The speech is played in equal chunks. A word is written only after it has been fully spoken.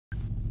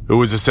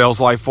Who is a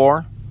sales life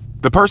for?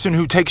 The person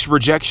who takes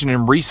rejection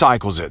and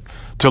recycles it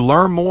to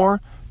learn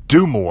more,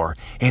 do more,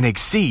 and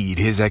exceed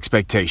his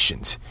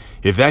expectations.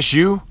 If that's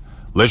you,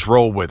 let's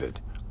roll with it.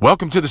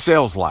 Welcome to the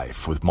Sales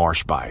Life with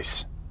Marsh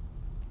Bice.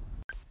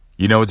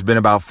 You know, it's been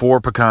about 4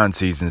 pecan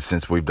seasons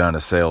since we've done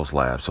a sales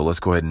lab, so let's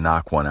go ahead and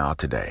knock one out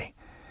today.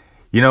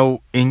 You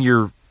know, in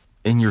your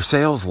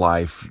sales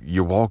life,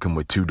 you're walking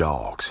with 2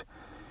 dogs.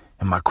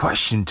 And my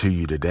question to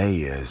you today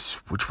is,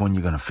 which one you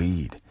going to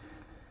feed?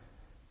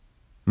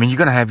 I mean, you're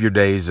going to have your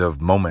days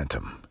of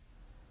momentum,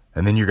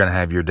 and then you're going to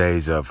have your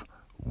days of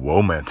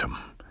womentum.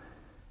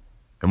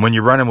 And when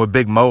you're running with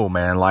Big Mo,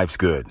 man, life's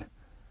good.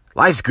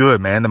 Life's good,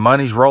 man. The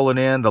money's rolling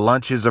in, the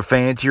lunches are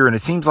fancier, and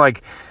it seems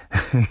like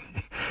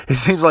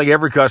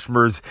every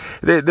customer's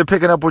they're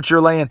picking up what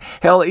you're laying.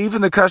 Hell,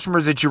 even the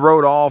customers that you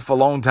wrote off a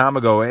long time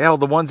ago, hell,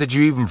 the ones that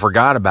you even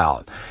forgot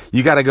about.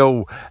 You got to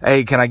go,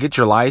 hey, can I get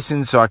your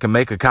license so I can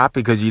make a copy,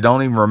 because you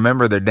don't even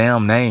remember their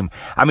damn name.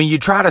 I mean, you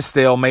try to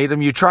stalemate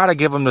them, you try to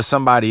give them to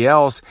somebody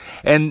else,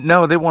 and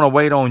no, they want to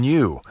wait on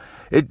you.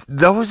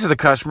 Those are the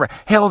customer.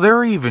 Hell,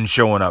 they're even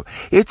showing up.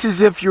 It's as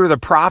if you're the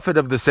prophet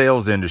of the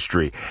sales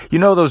industry. You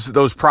know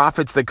those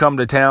prophets that come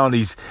to town,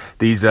 these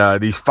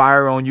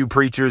fire on you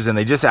preachers, and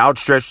they just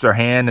outstretch their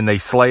hand and they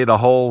slay the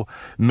whole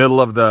middle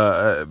of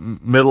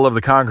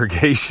the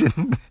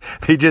congregation.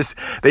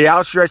 they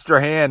outstretch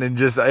their hand and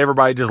just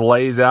everybody just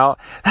lays out.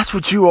 That's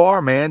what you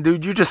are, man,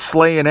 dude. You're just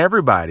slaying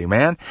everybody,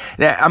 man.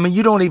 I mean,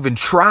 you don't even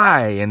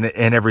try, and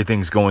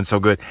everything's going so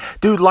good,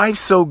 dude. Life's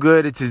so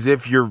good. It's as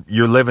if you're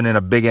living in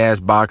a big ass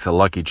box of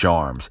Lucky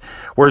Charms,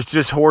 where it's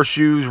just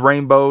horseshoes,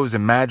 rainbows,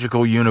 and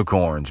magical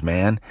unicorns,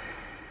 man.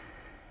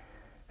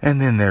 And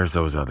then there's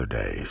those other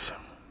days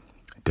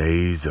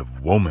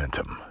of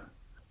momentum,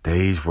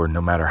 days where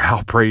no matter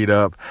how prayed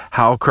up,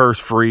 how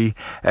curse-free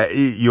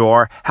you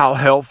are, how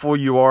helpful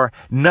you are,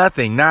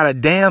 nothing, not a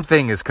damn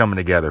thing is coming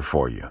together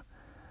for you.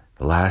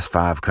 The last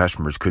 5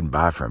 customers couldn't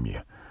buy from you.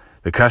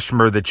 The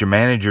customer that your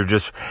manager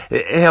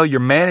your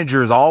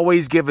manager is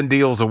always giving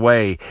deals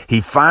away. He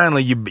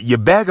finally, you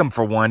beg him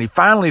for one. He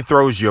finally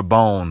throws you a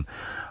bone,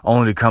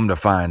 only to come to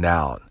find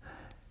out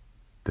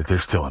that they're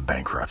still in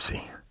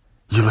bankruptcy.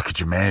 You look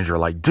at your manager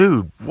like,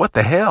 dude, what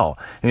the hell?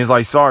 And he's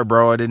like, sorry,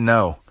 bro, I didn't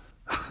know.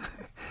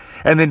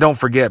 And then don't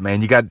forget,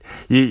 man, you got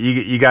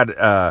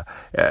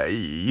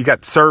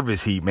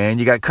service heat, man.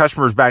 You got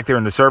customers back there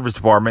in the service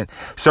department.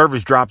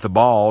 Service dropped the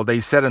ball. They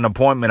set an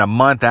appointment a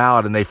month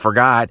out and they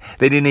forgot.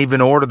 They didn't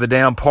even order the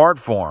damn part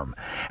for them.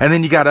 And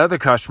then you got other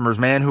customers,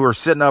 man, who are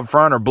sitting up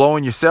front or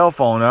blowing your cell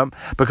phone up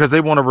because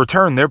they want to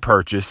return their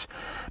purchase.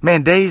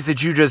 Man, days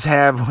that you're just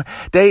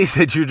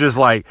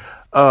like,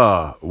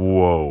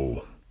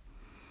 whoa.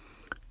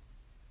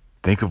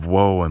 Think of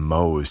Woe and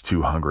Mo as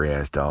 2 hungry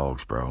ass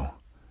dogs, bro.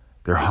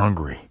 They're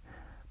hungry,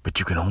 but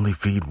you can only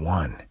feed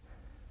one.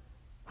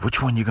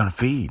 Which one you gonna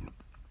feed?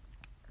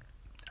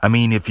 I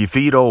mean, if you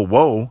feed old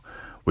Woe,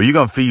 well, you're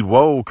gonna feed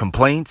Woe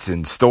complaints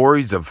and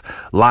stories of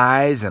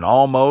lies and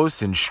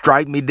almost and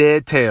strike me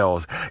dead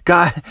tales.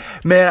 God,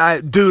 man,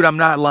 I'm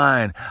not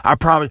lying. I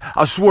promise.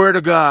 I swear to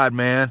God,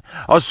 man.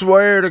 I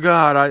swear to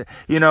God.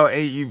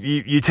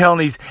 You telling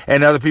these,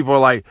 and other people are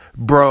like,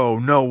 bro,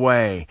 no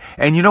way.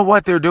 And you know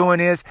what they're doing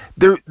is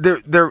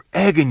they're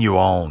egging you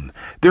on.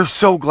 They're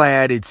so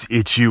glad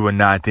it's you and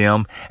not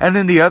them. And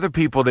then the other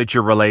people that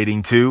you're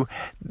relating to,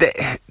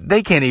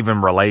 they can't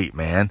even relate,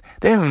 man.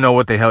 They don't even know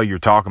what the hell you're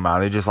talking about.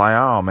 They're just like,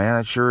 oh man,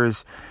 that sure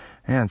is.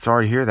 Man,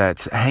 sorry to hear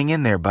that. Hang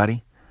in there,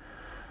 buddy.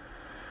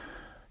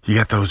 You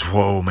got those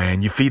Woe,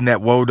 man. You feeding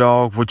that Woe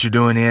dog. What you're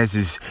doing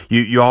is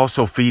you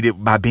also feed it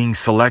by being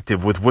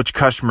selective with which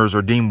customers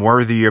are deemed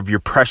worthy of your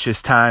precious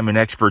time and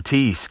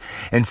expertise.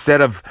 Instead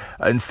of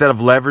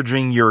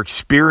leveraging your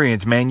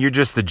experience, man, you're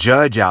just the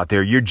judge out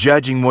there. You're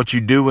judging what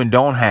you do and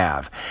don't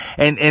have.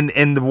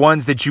 And the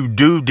ones that you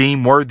do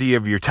deem worthy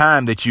of your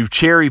time, that you've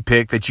cherry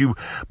picked, that you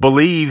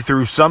believe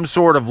through some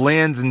sort of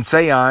lens and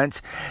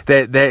seance,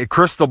 that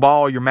crystal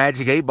ball, your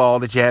magic 8 ball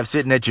that you have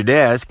sitting at your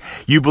desk,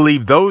 you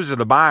believe those are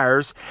the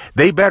buyers.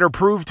 They better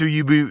prove to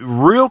you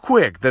real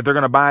quick that they're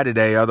going to buy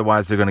today.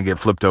 Otherwise, they're going to get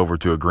flipped over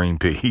to a green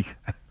pea.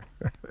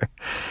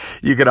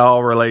 You can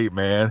all relate,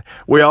 man.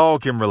 We all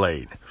can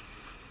relate.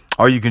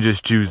 Or you can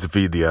just choose to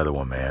feed the other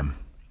one, man.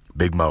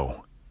 Big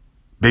Mo.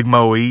 Big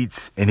Mo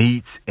eats and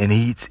eats and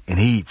eats and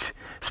eats.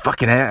 His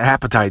fucking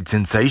appetite's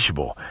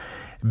insatiable.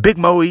 Big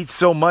Mo eats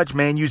so much,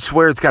 man, you'd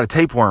swear it's got a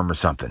tapeworm or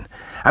something.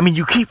 I mean,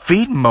 you keep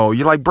feeding Mo.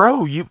 You're like,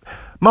 bro,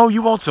 Mo,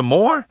 you want some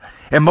more?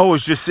 And Mo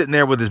is just sitting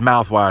there with his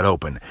mouth wide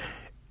open.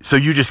 So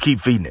you just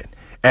keep feeding it.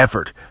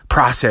 Effort,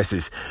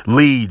 processes,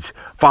 leads,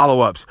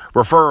 follow-ups,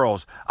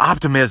 referrals,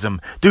 optimism.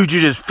 Dude,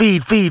 you just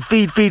feed.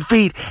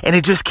 And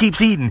it just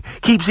keeps eating.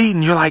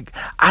 You're like,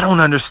 I don't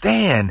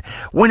understand.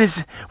 When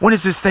is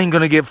this thing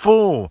going to get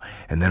full?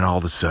 And then all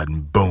of a sudden,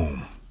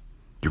 boom,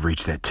 you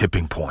reach that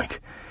tipping point.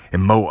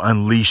 And Mo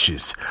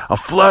unleashes a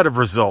flood of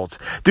results.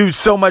 Dude,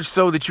 so much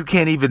so that you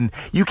can't even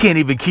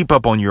keep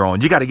up on your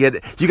own. You got to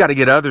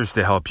get others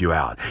to help you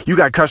out. You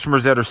got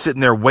customers that are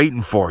sitting there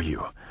waiting for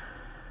you.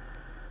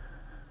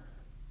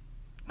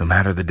 No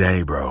matter the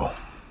day, bro,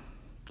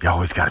 you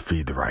always got to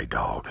feed the right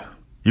dog.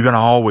 You're going to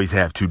always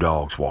have two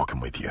dogs walking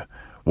with you.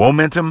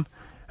 Womentum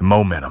and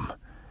momentum.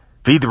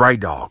 Feed the right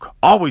dog.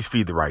 Always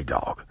feed the right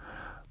dog.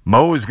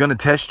 Mo is going to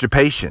test your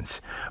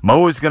patience.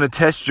 Mo is going to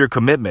test your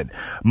commitment.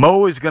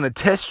 Mo is going to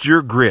test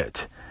your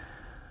grit.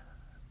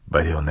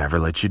 But he'll never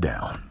let you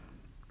down.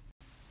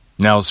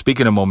 Now,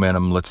 speaking of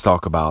momentum, let's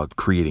talk about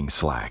creating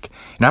slack.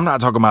 And I'm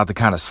not talking about the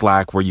kind of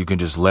slack where you can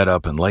just let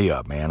up and lay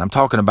up, man. I'm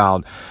talking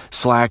about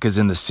slack as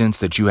in the sense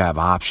that you have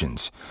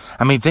options.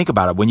 I mean, think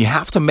about it. When you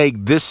have to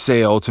make this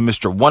sale to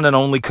Mr. One and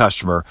Only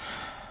Customer,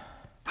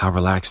 how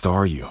relaxed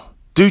are you?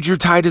 Dude, you're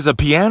tight as a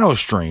piano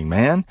string,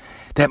 man.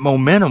 That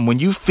momentum, when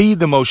you feed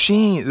the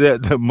machine,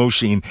 that's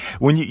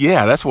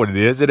what it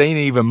is. It ain't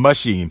even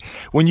machine.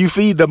 When you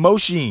feed the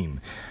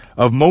machine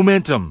of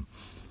momentum,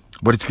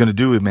 what it's going to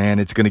do, man,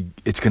 it's going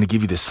to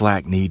give you the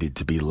slack needed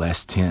to be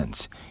less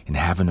tense in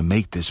having to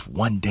make this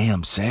one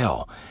damn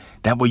sale.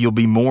 That way you'll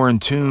be more in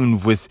tune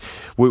with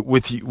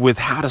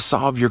how to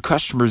solve your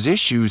customers'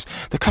 issues,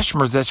 the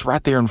customers that's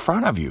right there in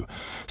front of you.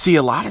 See,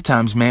 a lot of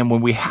times, man,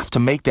 when we have to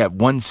make that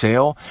one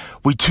sale,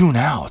 we tune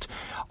out.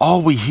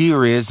 All we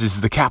hear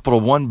is the Capital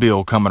One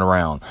bill coming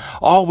around.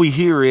 All we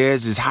hear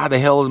is how the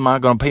hell am I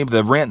going to pay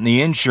the rent and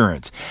the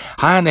insurance?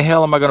 How in the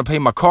hell am I going to pay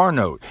my car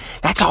note?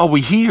 That's all we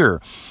hear.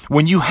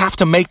 When you have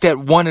to make that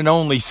one and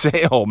only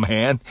sale,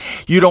 man,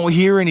 you don't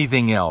hear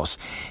anything else.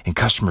 And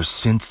customers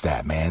sense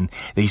that, man.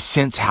 They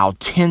sense how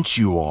tense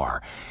you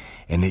are.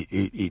 And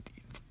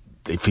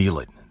they feel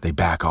it. They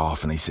back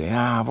off and they say,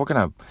 we're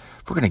going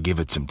to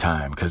give it some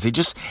time, because they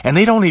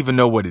don't even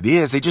know what it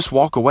is. They just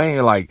walk away and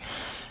you're like,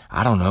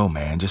 I don't know,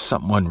 man. Just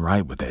something wasn't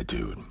right with that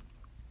dude.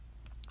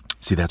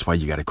 See, that's why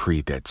you got to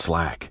create that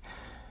slack.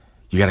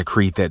 You got to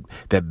create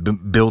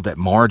build that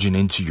margin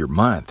into your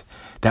month.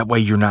 That way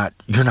you're not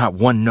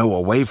one no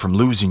away from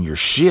losing your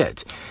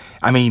shit.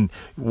 I mean,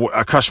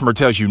 a customer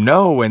tells you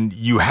no, and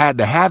you had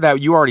to have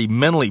that. You already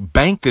mentally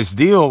banked this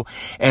deal,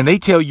 and they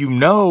tell you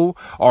no,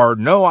 or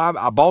no,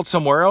 I bought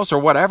somewhere else, or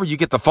whatever. You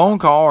get the phone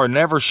call or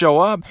never show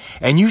up,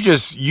 and you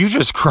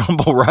just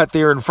crumble right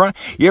there in front.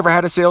 You ever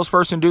had a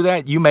salesperson do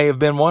that? You may have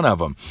been one of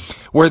them,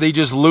 where they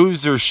just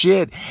lose their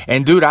shit.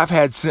 And dude,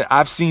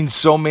 I've seen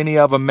so many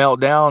of them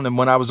melt down. And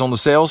when I was on the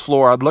sales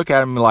floor, I'd look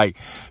at them like,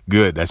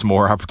 good, that's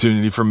more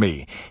opportunity for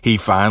me. He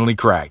finally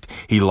cracked.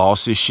 He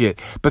lost his shit.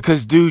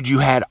 Because, dude, you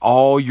had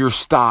all your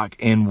stock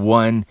in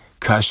one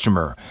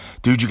customer.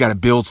 Dude, you got to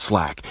build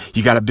slack.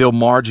 You got to build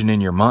margin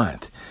in your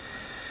month.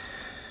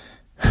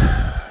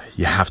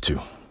 You have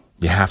to.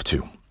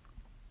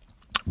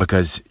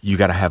 Because you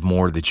got to have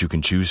more that you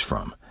can choose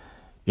from.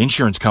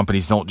 Insurance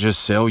companies don't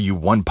just sell you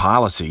one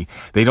policy.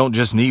 They don't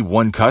just need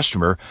one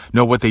customer.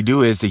 No, what they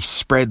do is they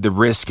spread the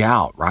risk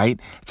out, right?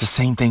 It's the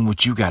same thing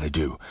what you got to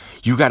do.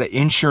 You got to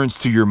insurance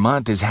to your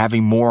month is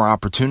having more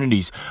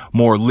opportunities,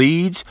 more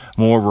leads,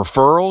 more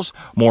referrals,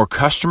 more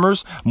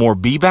customers, more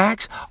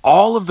B-backs,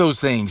 all of those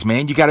things,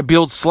 man. You got to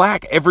build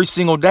slack every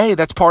single day.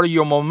 That's part of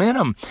your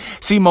momentum.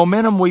 See,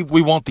 momentum, we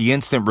want the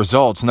instant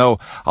results. No,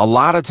 a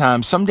lot of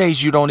times, some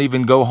days you don't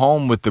even go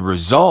home with the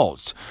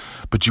results,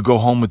 but you go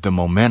home with the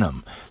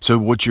momentum. So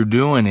what you're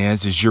doing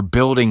is you're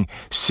building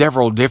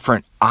several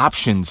different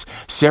options,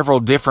 several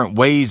different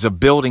ways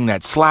of building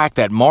that slack,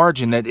 that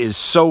margin that is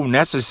so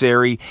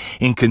necessary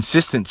in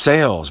consistent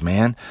sales,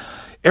 man.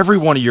 Every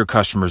one of your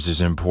customers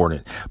is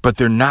important, but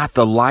they're not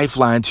the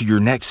lifeline to your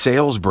next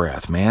sales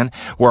breath, man,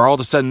 where all of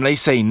a sudden they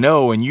say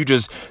no and you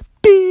just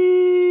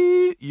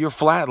beep, you're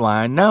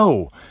flatline.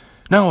 No,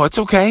 it's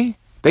okay.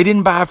 They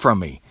didn't buy from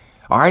me.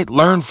 All right,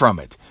 learn from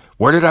it.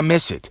 Where did I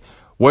miss it?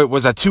 What,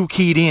 was I too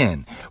keyed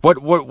in?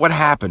 What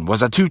happened?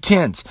 Was I too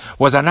tense?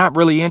 Was I not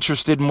really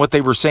interested in what they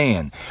were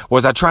saying?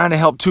 Was I trying to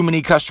help too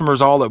many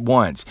customers all at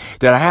once?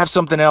 Did I have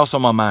something else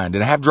on my mind?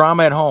 Did I have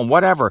drama at home?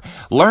 Whatever.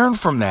 Learn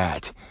from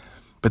that.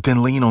 But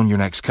then lean on your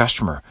next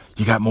customer.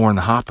 You got more in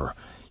the hopper.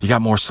 You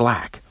got more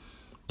slack.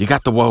 You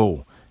got the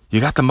whoa. You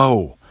got the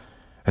mo.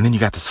 And then you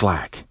got the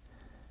slack.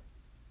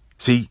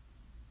 See,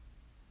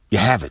 you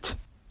have it.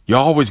 You're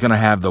always going to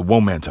have the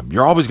momentum.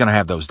 You're always going to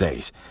have those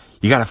days.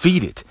 You got to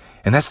feed it.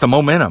 And that's the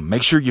momentum.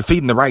 Make sure you're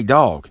feeding the right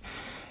dog.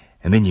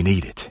 And then you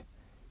need it.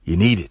 You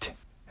need it.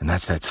 And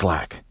that's that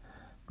slack.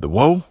 The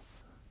whoa,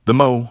 the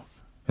mo,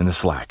 and the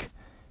slack.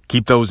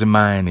 Keep those in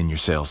mind in your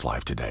sales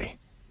life today.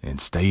 And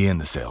stay in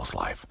the sales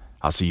life.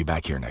 I'll see you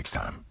back here next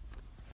time.